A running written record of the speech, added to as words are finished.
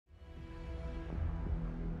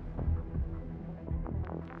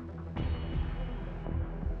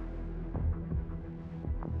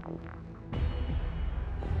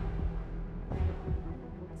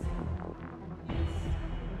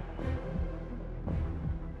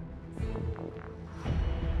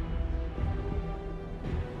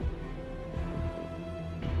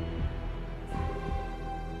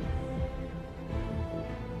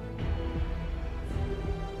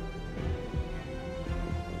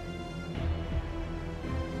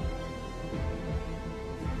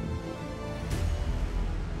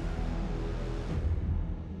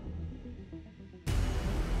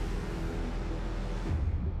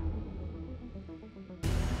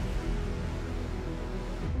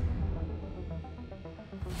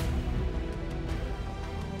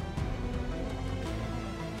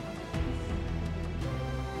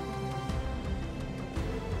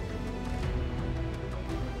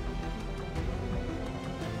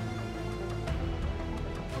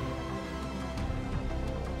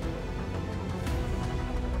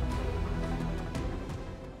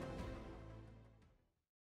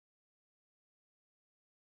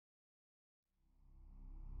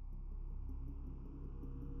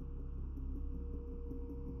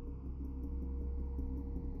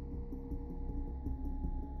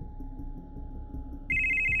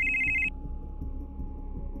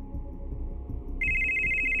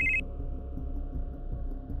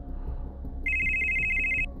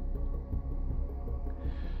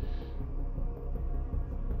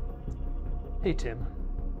Hey, Tim.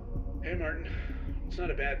 Hey, Martin. It's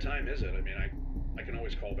not a bad time, is it? I mean, I can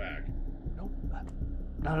always call back. Nope,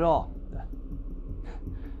 not at all.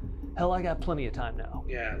 Hell, I got plenty of time now.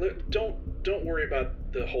 Yeah, look, don't worry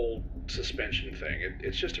about the whole suspension thing.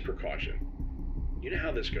 It's just a precaution. You know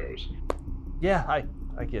how this goes. Yeah,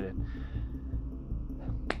 I get it.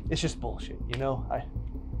 It's just bullshit, you know?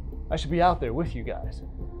 I should be out there with you guys.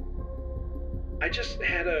 I just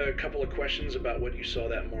had a couple of questions about what you saw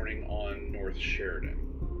that morning on North Sheridan.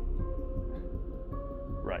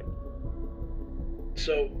 Right.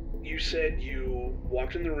 So, you said you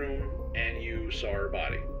walked in the room and you saw her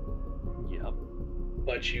body. Yep.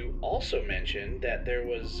 But you also mentioned that there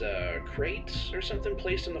was crates or something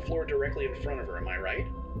placed on the floor directly in front of her, am I right?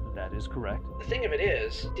 That is correct. The thing of it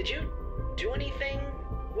is, did you do anything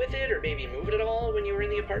with it or maybe move it at all when you were in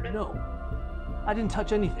the apartment? No, I didn't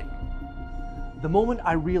touch anything. The moment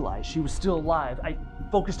I realized she was still alive, I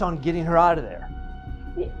focused on getting her out of there.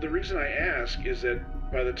 Well, the reason I ask is that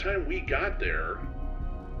by the time we got there,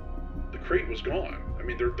 the crate was gone. I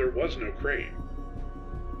mean, there was no crate.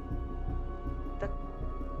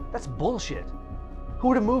 That's bullshit. Who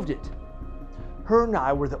would have moved it? Her and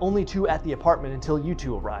I were the only two at the apartment until you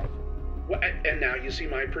two arrived. Well, and now you see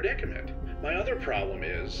my predicament. My other problem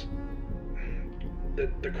is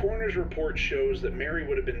that the coroner's report shows that Mary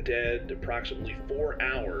would have been dead approximately 4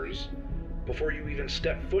 hours before you even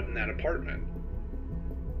stepped foot in that apartment.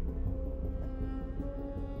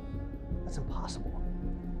 That's impossible.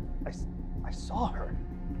 I saw her.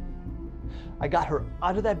 I got her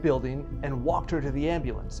out of that building and walked her to the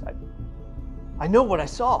ambulance. I know what I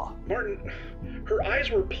saw. Martin, her eyes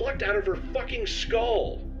were plucked out of her fucking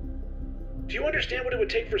skull. Do you understand what it would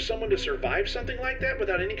take for someone to survive something like that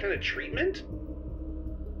without any kind of treatment?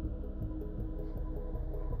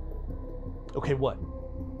 Okay, what?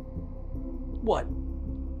 What?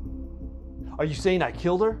 Are you saying I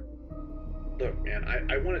killed her? Look, man,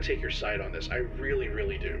 I want to take your side on this. I really,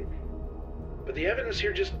 really do. But the evidence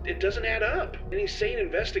here it doesn't add up. Any sane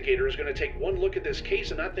investigator is going to take one look at this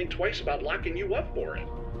case and not think twice about locking you up for it.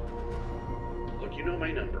 Look, you know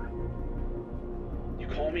my number. You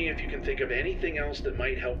call me if you can think of anything else that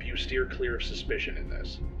might help you steer clear of suspicion in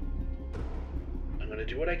this. I'm going to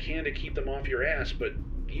do what I can to keep them off your ass, but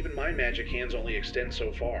even my magic hands only extend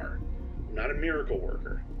so far. I'm not a miracle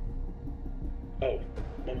worker. Oh,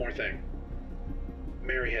 one more thing.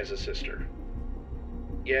 Mary has a sister.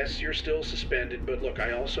 Yes, you're still suspended, but look,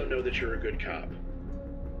 I also know that you're a good cop.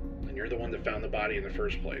 And you're the one that found the body in the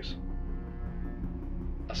first place.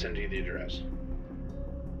 I'll send you the address.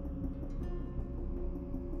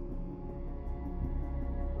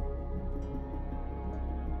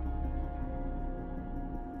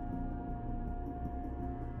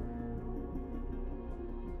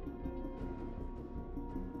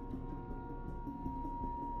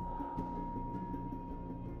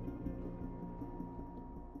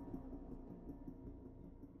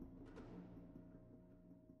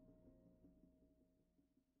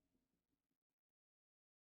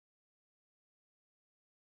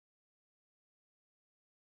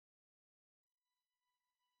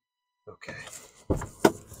 Okay.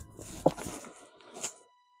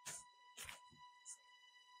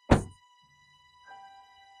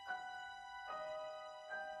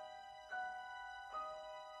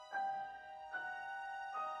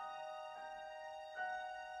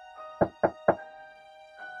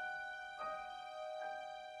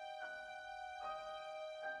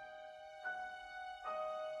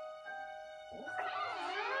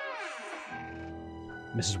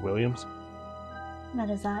 Mrs. Williams? That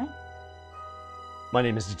is I. My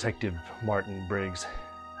name is Detective Martin Briggs.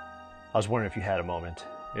 I was wondering if you had a moment.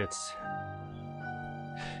 It's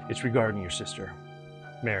regarding your sister,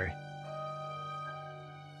 Mary.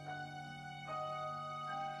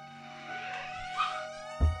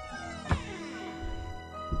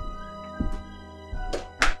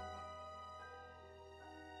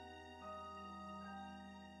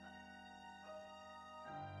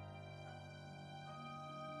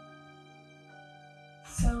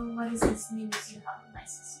 So, what is this news you have with my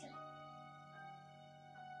sister?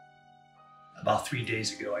 About 3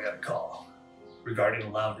 days ago, I got a call regarding a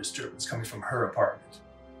loud disturbance coming from her apartment.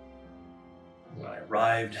 When I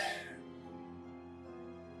arrived,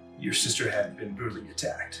 your sister had been brutally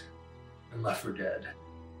attacked and left for dead.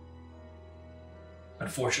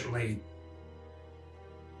 Unfortunately,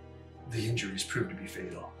 the injuries proved to be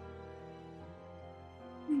fatal.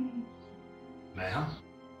 Ma'am?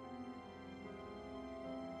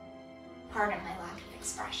 Pardon my lack of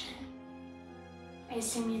expression. I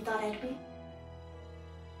assume you thought I'd be?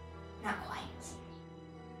 Not quite.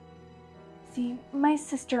 See, my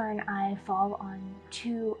sister and I fall on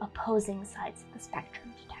two opposing sides of the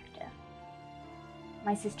spectrum, Detective.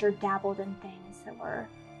 My sister dabbled in things that were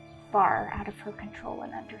far out of her control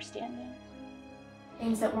and understanding.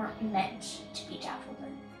 Things that weren't meant to be dabbled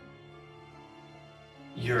in.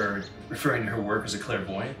 You're referring to her work as a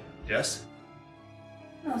clairvoyant, yes?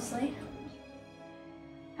 Mostly.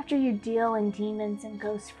 After you deal in demons and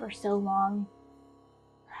ghosts for so long,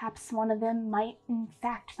 perhaps one of them might in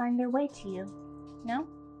fact find their way to you, no?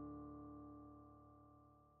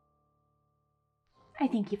 I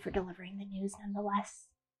thank you for delivering the news nonetheless.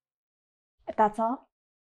 If that's all.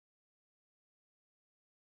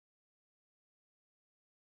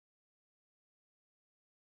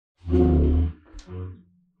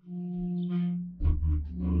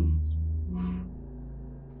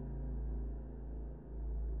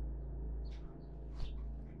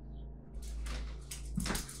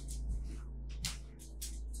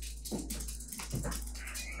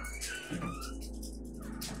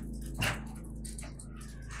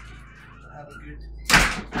 Have a good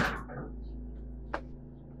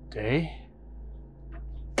Day?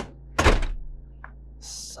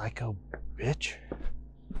 Psycho bitch?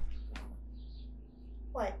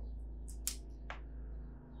 What?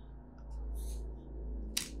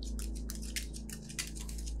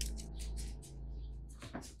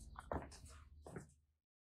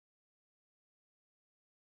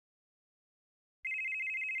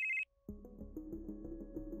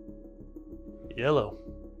 Yellow.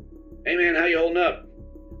 Hey man, how you holding up?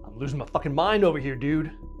 I'm losing my fucking mind over here,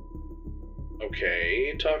 dude.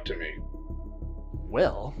 Okay, talk to me.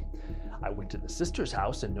 Well, I went to the sister's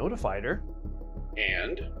house and notified her.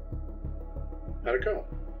 And? How'd it go?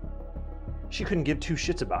 She couldn't give two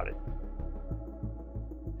shits about it.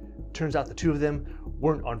 Turns out the two of them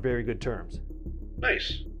weren't on very good terms.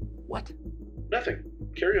 Nice. What? Nothing.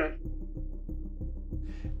 Carry on.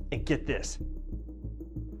 And get this.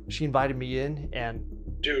 She invited me in and...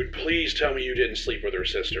 Dude, please tell me you didn't sleep with her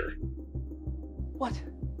sister. What?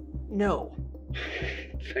 No.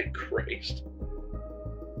 Thank Christ.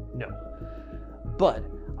 No. But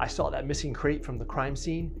I saw that missing crate from the crime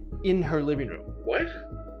scene in her living room. What?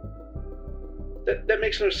 That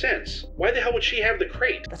makes no sense. Why the hell would she have the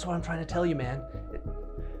crate? That's what I'm trying to tell you, man.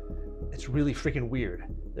 It's really freaking weird.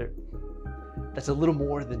 That's a little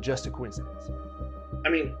more than just a coincidence. I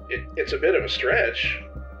mean, it's a bit of a stretch.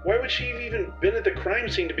 Why would she have even been at the crime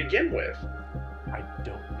scene to begin with? I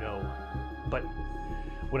don't know. But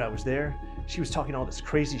when I was there, she was talking all this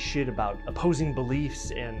crazy shit about opposing beliefs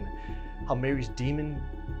and how Mary's demon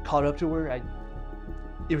caught up to her.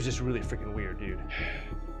 It was just really freaking weird, dude.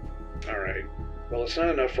 Alright. Well, it's not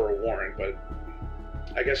enough for a warrant, but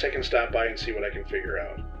I guess I can stop by and see what I can figure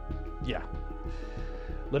out. Yeah.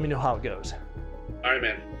 Let me know how it goes. Alright,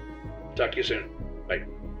 man. Talk to you soon. Bye.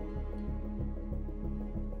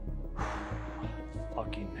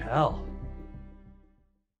 Fucking hell.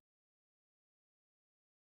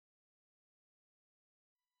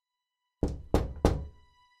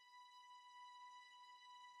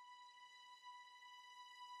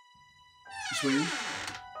 Is William?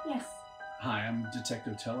 Yes. Hi, I'm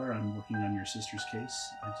Detective Teller. I'm working on your sister's case.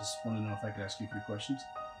 I just want to know if I could ask you a few questions.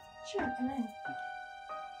 Sure, come in. It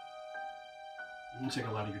won't take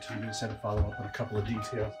a lot of your time. I just had to follow up on a couple of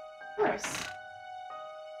details. Of course.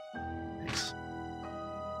 Thanks.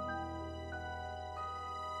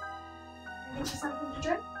 Can I get you something to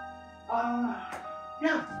drink?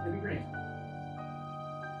 Yeah, that'd be great.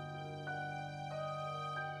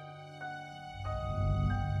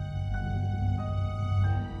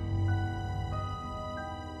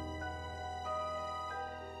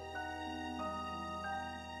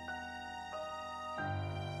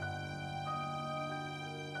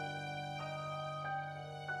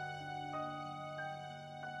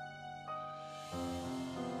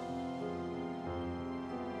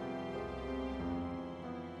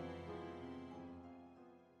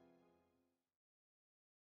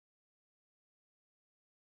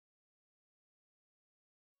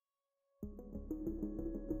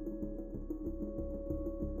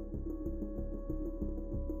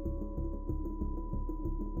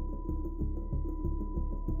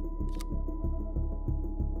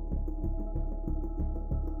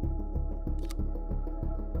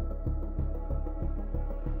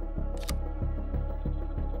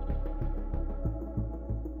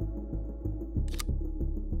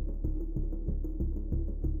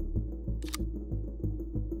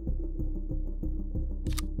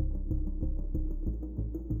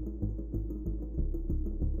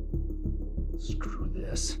 Screw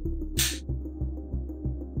this.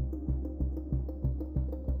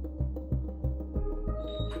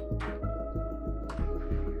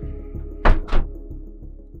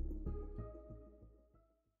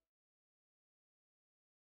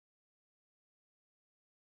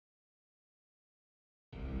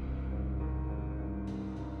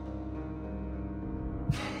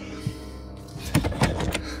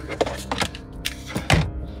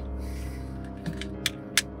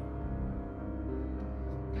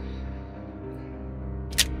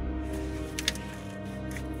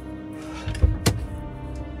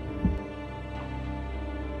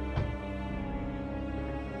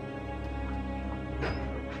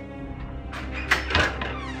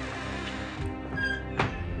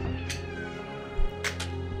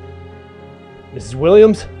 Mrs.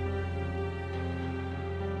 Williams?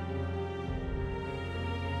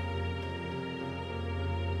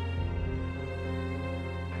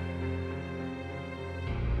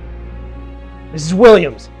 Mrs.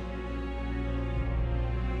 Williams!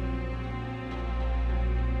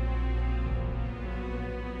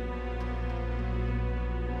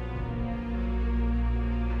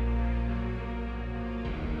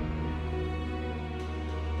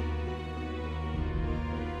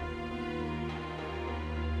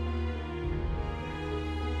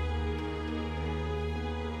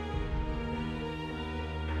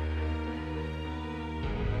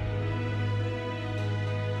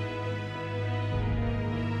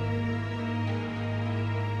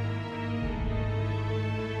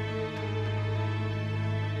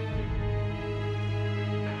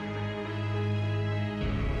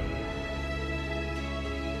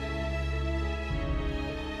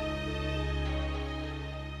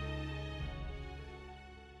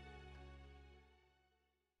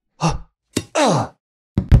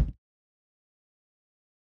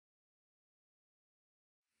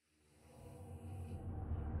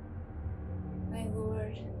 My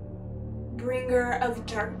lord, bringer of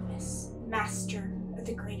darkness, master of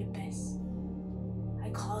the great abyss, I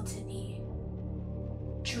call to thee.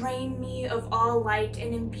 Drain me of all light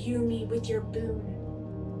and imbue me with your boon.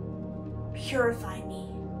 Purify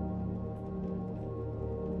me,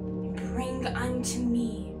 and bring unto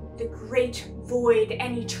me the great void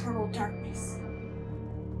and eternal darkness.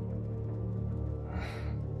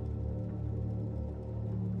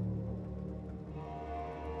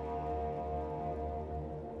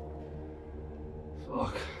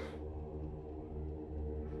 Fuck.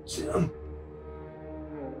 Jim?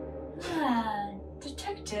 Ah,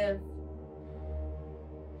 detective.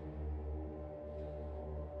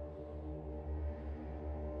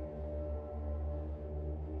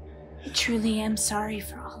 I truly am sorry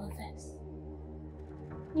for all of this.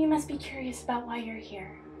 You must be curious about why you're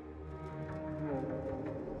here.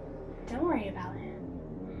 Don't worry about him.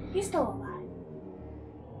 He's still alive.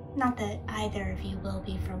 Not that either of you will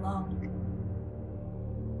be for long.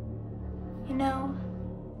 You know,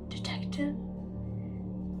 detective,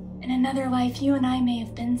 in another life you and I may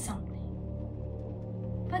have been something.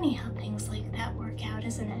 Funny how things like that work out,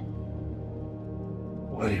 isn't it?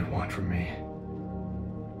 What do you want from me?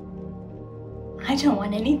 I don't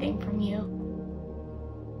want anything from you.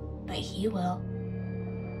 But he will.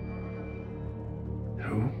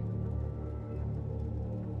 Who?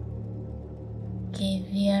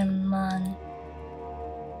 Gewürmann.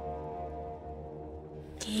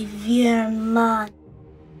 Gewürmann.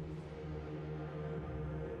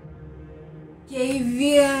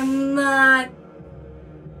 Gewürmann.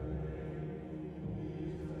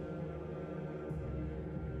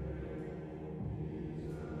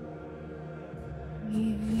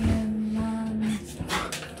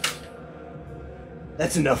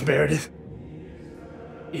 That's enough, Meredith.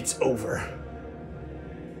 It's over.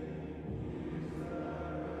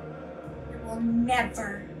 It will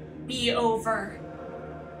never be over.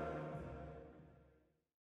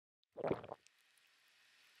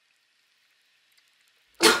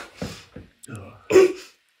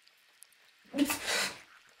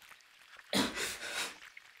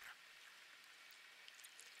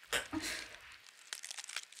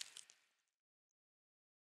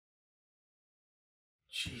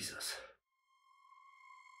 Jesus.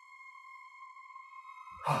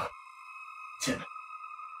 Oh. Tim.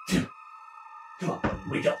 Tim. Come on, buddy.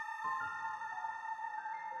 Wake up.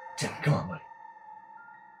 Tim, come on, buddy.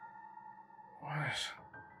 What?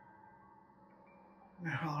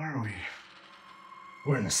 Where the hell are we?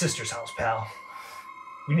 We're in the sister's house, pal.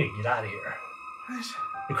 We need to get out of here. What?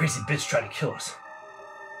 The crazy bitch tried to kill us.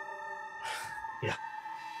 Yeah.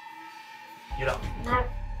 Get up.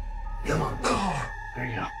 Come on. Oh, there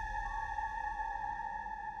you go.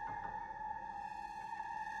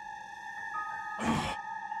 Oh.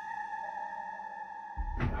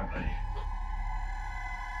 All right.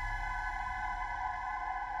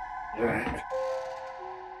 All right.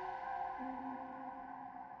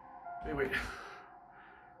 Wait.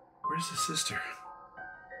 Where's the sister?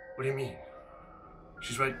 What do you mean?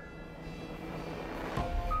 She's right.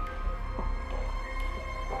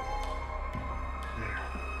 There.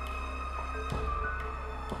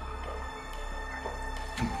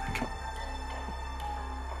 Come on.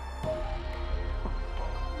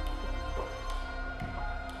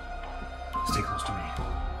 Stay close to me.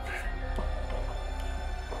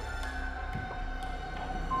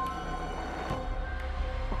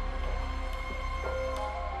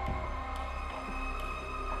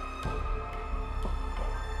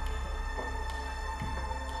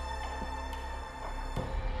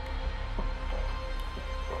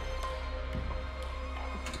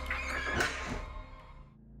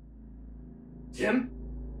 Tim?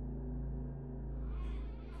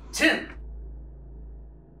 Tim!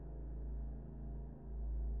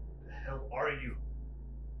 Who the hell are you?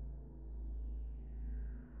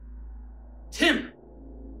 Tim!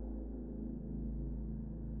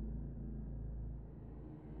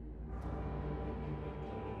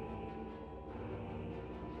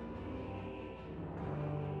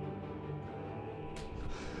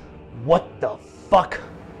 What the fuck?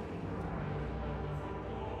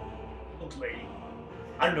 Look, lady,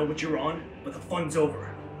 I don't know what you're on, but the fun's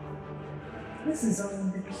over. This is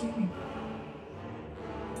only the beginning.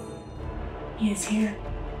 He is here,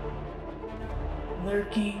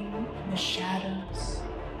 lurking in the shadows,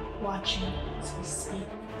 watching as we speak.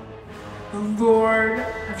 The Lord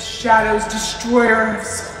of Shadows, destroyer of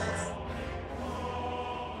souls.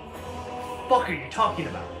 What the fuck are you talking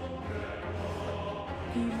about?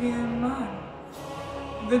 Even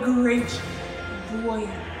the great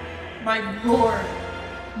warrior, my lord,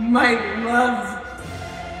 my love.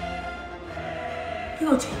 He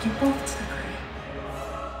will take you both to the grave.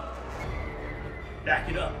 Back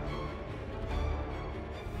it up.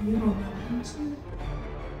 You will know him too.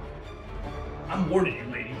 I'm warning you,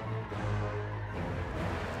 lady.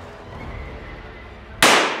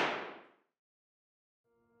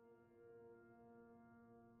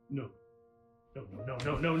 No.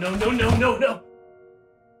 No.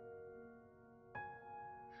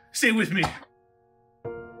 Stay with me.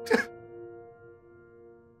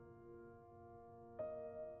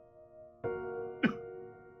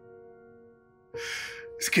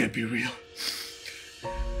 This can't be real.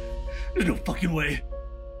 There's no fucking way.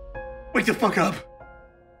 Wake the fuck up.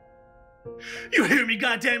 You hear me,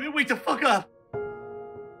 goddammit? Wake the fuck up.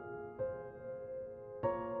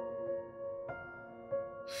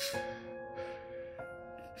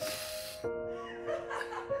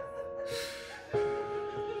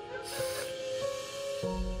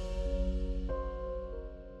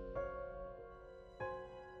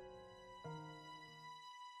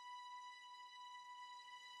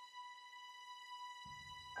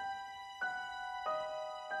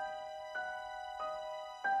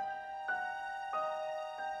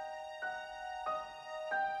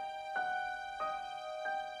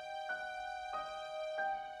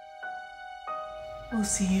 We'll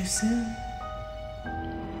see you soon.